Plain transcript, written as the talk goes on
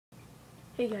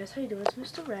Hey guys, how you doing? It's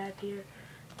Mr.RAB here,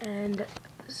 and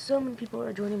so many people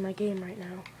are joining my game right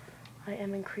now. I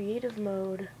am in creative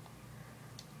mode.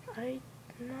 I'm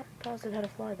not positive how to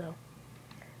fly though,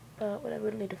 but what I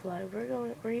would need to fly.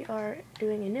 We are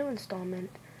doing a new installment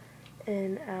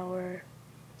in our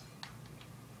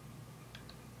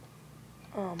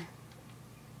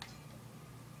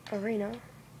arena,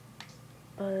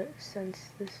 but since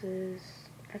this is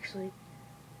actually,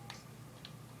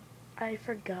 I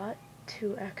forgot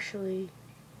to actually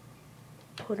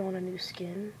put on a new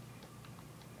skin,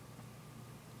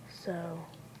 so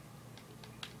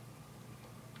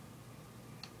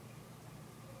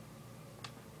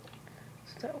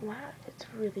wow, it's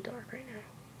really dark right now.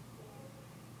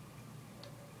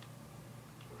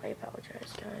 I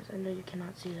apologize guys, I know you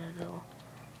cannot see that at all,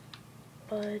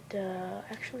 but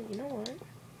actually, you know what, let's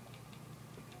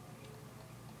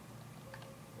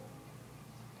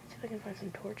see if I can find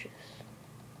some torches.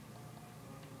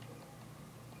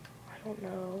 I don't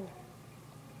know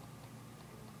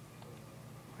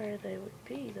where they would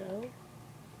be though.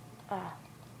 Well,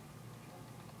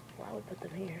 I would put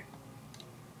them here.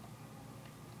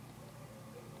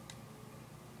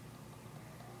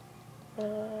 But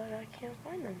I can't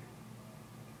find them.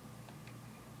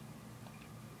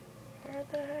 Where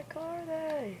the heck are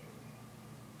they?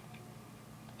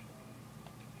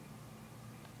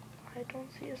 I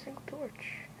don't see a single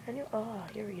torch. Here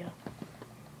we go.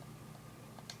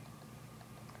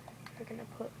 We're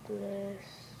gonna put this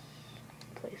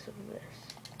in place of this.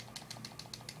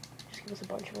 Just give us a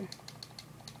bunch of them.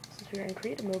 Since we're in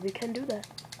creative mode, we can do that.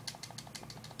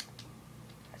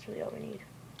 That's really all we need.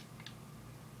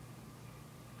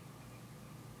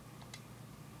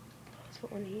 Let's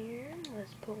put one here,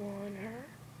 let's put one here,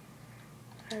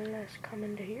 and let's come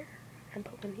into here, and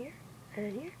put one here, and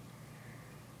in here.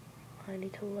 I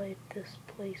need to light this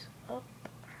place up.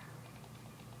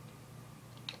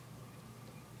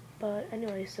 But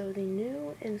anyway, so the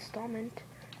new installment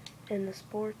in the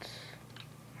sports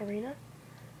arena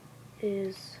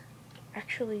is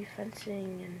actually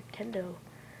fencing and kendo.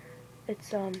 It's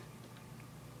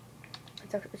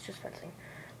just fencing,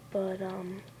 but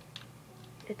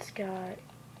this is gonna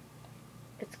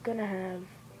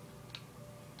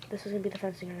be the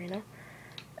fencing arena,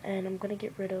 and I'm gonna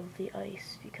get rid of the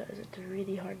ice because it's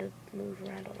really hard to move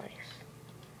around on ice.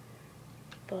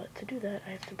 But to do that, I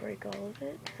have to break all of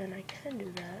it, and I can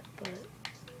do that, but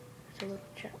it's a little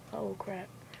a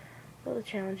little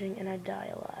challenging, and I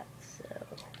die a lot. So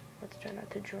let's try not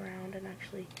to drown, and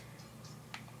actually,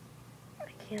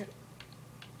 I can't.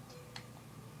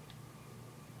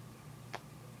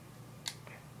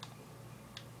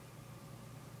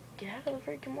 Get out of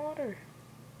the freaking water.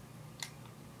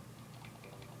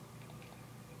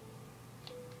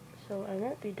 So I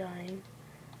won't be dying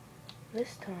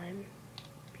this time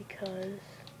because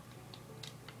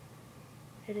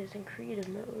it is in creative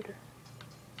mode.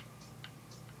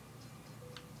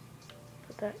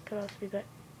 But that could also be bad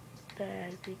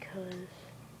because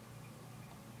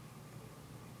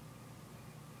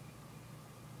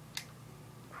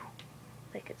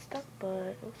I get stuck, but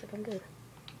it looks like I'm good.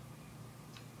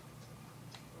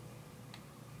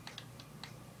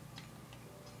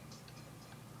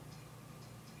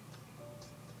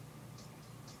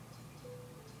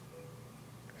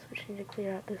 We just need to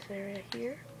clear out this area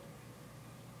here,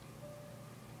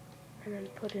 and then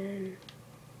put in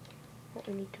what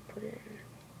we need to put in.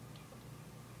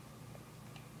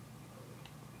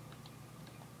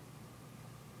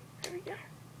 There we go.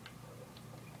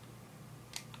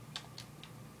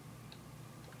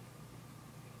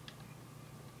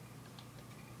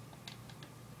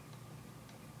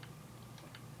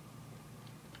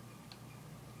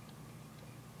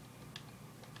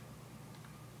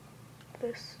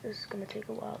 This is going to take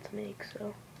a while to make,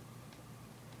 so.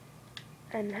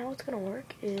 And how it's going to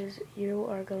work is you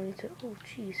are going to, oh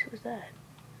jeez, who was that?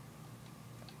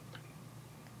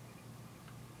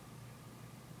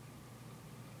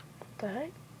 What the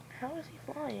heck? How is he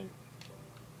flying?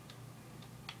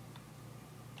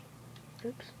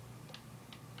 Oops.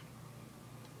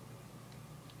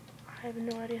 I have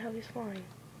no idea how he's flying.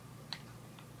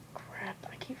 Crap,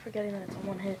 I keep forgetting that it's a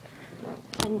one hit.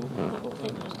 And the whole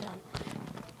thing goes down.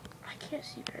 I can't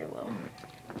see very well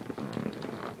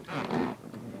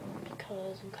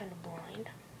because I'm kind of blind.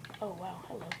 Oh wow,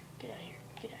 hello. Get out of here.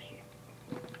 Get out of here.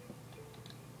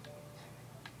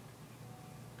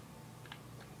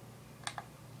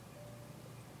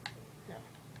 No.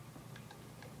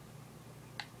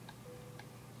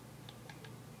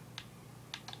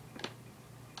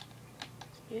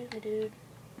 Excuse me, dude.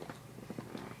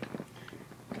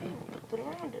 Okay, we'll put it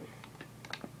around him.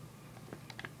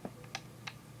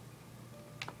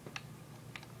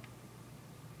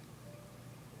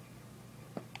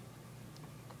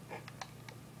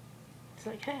 It's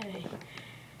like, hey.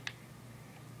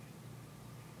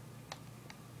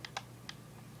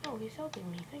 Oh, he's helping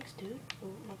me. Thanks, dude. Oh,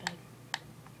 my bad.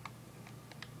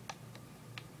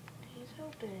 He's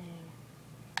helping.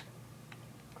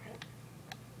 Crap.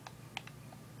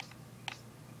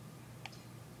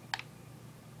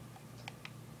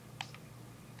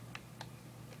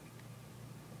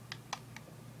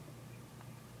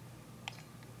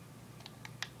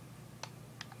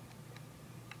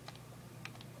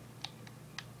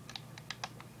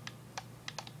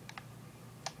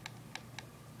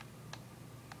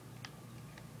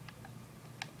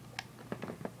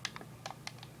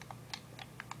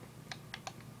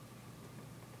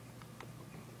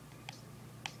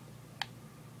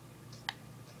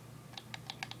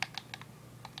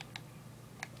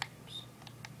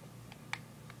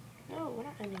 No, we're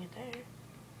not ending it there.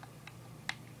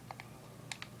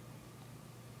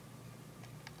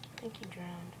 I think he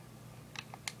drowned.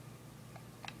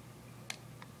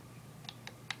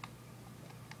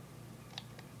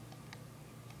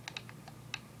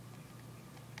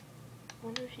 I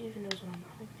wonder if he even knows what I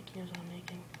don't think he knows what I'm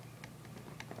making.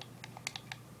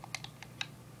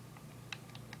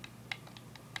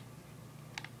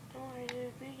 Don't worry,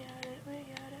 dude. We got it. We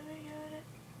got it. We got it.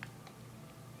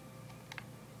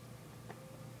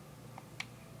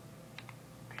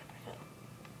 Crap, I fell.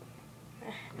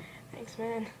 Thanks,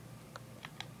 man.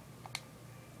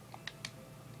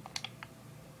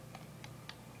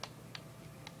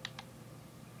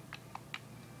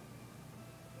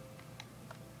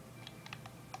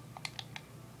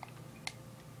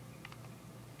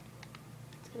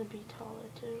 It's gonna be taller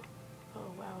too. Oh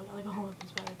wow, I got like a whole open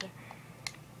spot right there.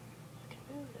 Okay,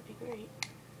 ooh, that'd be great.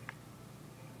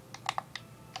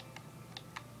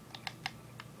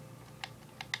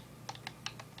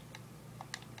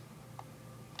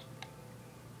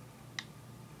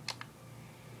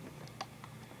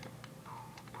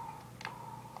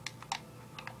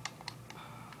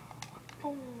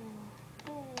 Boom,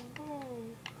 boom,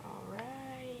 boom.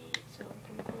 Alright, so we're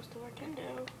coming close to our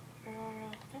kendo, or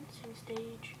our fencing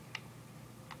stage.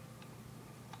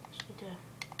 Just need to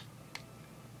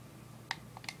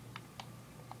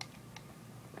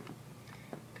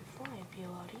could fly, it'd be a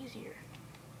lot easier.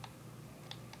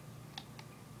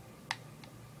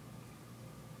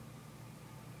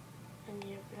 And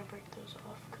yeah, we're gonna break those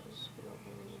off because we don't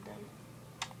really need them.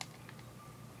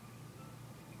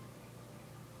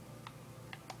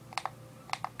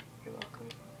 You're welcome.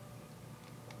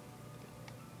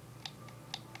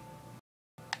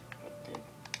 Oh, dude.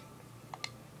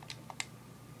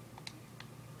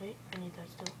 Wait, I need that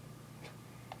still.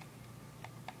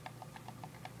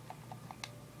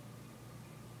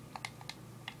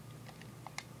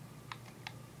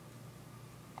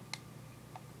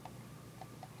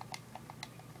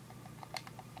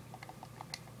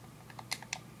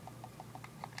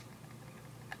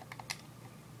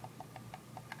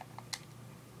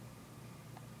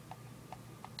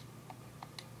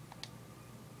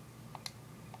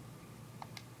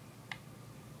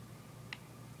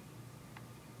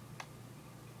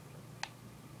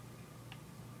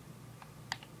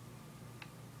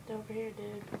 Over here,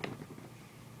 dude.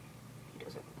 He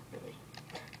doesn't really.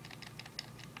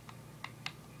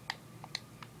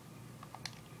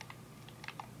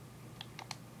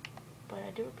 But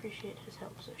I do appreciate his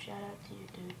help, so shout out to you,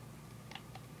 dude.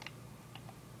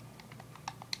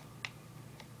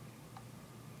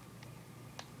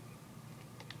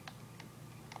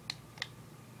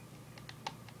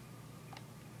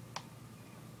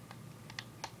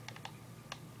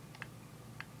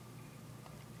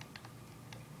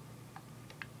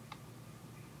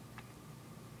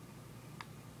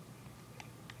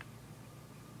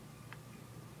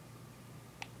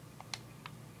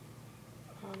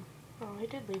 Oh, he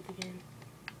did leave the game.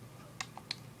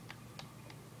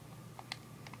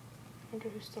 I wonder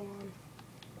who's still on.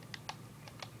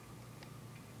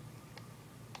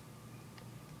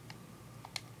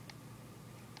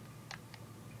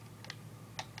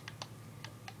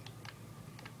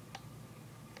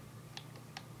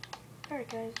 Alright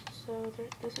guys, so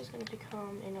this is going to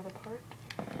become another part,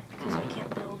 because I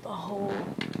can't build a whole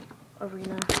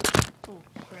arena, oh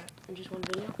crap, in just one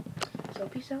video. So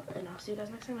peace out, and I'll see you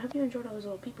guys next time. I hope you enjoyed all those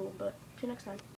little people, but see you next time.